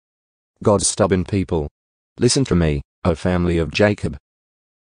God's stubborn people. Listen to me, O family of Jacob.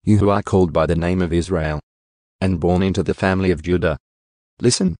 You who are called by the name of Israel, and born into the family of Judah.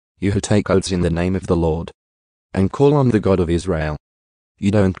 Listen, you who take oaths in the name of the Lord, and call on the God of Israel. You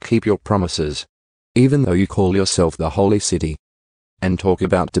don't keep your promises, even though you call yourself the holy city, and talk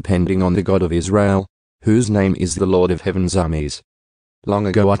about depending on the God of Israel, whose name is the Lord of heaven's armies. Long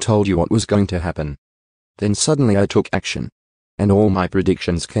ago I told you what was going to happen. Then suddenly I took action, and all my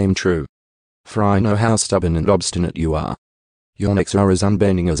predictions came true. For I know how stubborn and obstinate you are. Your necks are as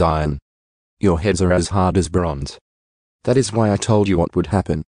unbending as iron. Your heads are as hard as bronze. That is why I told you what would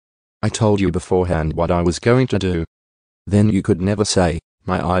happen. I told you beforehand what I was going to do. Then you could never say,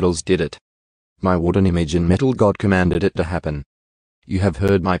 my idols did it. My wooden image and metal God commanded it to happen. You have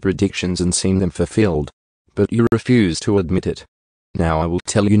heard my predictions and seen them fulfilled, but you refuse to admit it. Now I will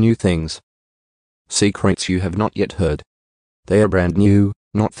tell you new things. Secrets you have not yet heard. They are brand new,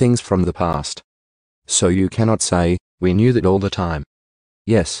 not things from the past. So you cannot say, we knew that all the time.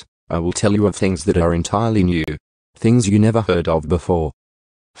 Yes, I will tell you of things that are entirely new, things you never heard of before.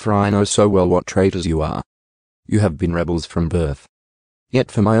 For I know so well what traitors you are. You have been rebels from birth. Yet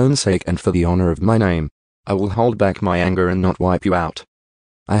for my own sake and for the honor of my name, I will hold back my anger and not wipe you out.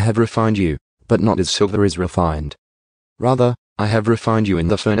 I have refined you, but not as silver is refined. Rather, I have refined you in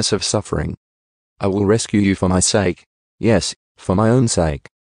the furnace of suffering. I will rescue you for my sake, yes, for my own sake.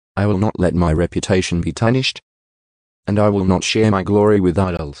 I will not let my reputation be tarnished, and I will not share my glory with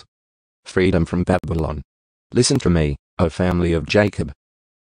idols. Freedom from Babylon. Listen to me, O family of Jacob.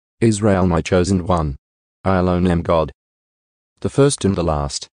 Israel, my chosen one. I alone am God. The first and the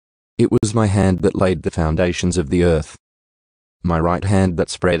last. It was my hand that laid the foundations of the earth, my right hand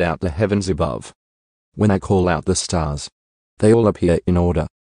that spread out the heavens above. When I call out the stars, they all appear in order.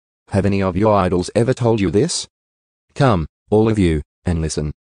 Have any of your idols ever told you this? Come, all of you, and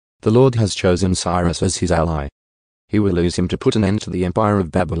listen. The Lord has chosen Cyrus as his ally. He will use him to put an end to the empire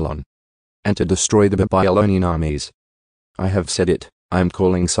of Babylon, and to destroy the Babylonian armies. I have said it, I am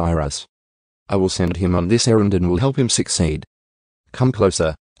calling Cyrus. I will send him on this errand and will help him succeed. Come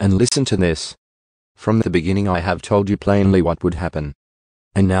closer, and listen to this. From the beginning I have told you plainly what would happen.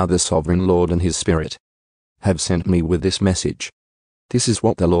 And now the Sovereign Lord and his Spirit have sent me with this message. This is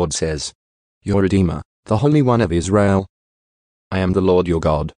what the Lord says. Your Redeemer, the Holy One of Israel. I am the Lord your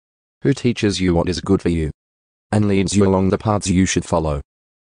God, who teaches you what is good for you, and leads you along the paths you should follow.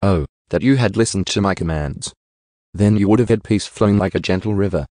 Oh, that you had listened to my commands. Then you would have had peace flowing like a gentle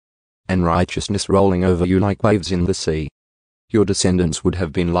river, and righteousness rolling over you like waves in the sea. Your descendants would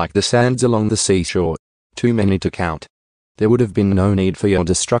have been like the sands along the seashore, too many to count. There would have been no need for your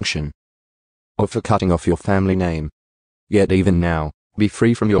destruction, or for cutting off your family name. Yet even now, be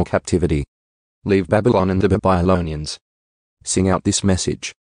free from your captivity. Leave Babylon and the Babylonians. Sing out this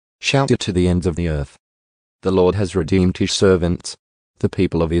message. Shout it to the ends of the earth. The Lord has redeemed his servants, the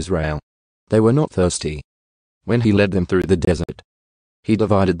people of Israel. They were not thirsty when he led them through the desert. He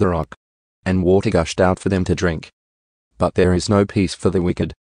divided the rock, and water gushed out for them to drink. But there is no peace for the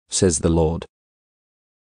wicked, says the Lord.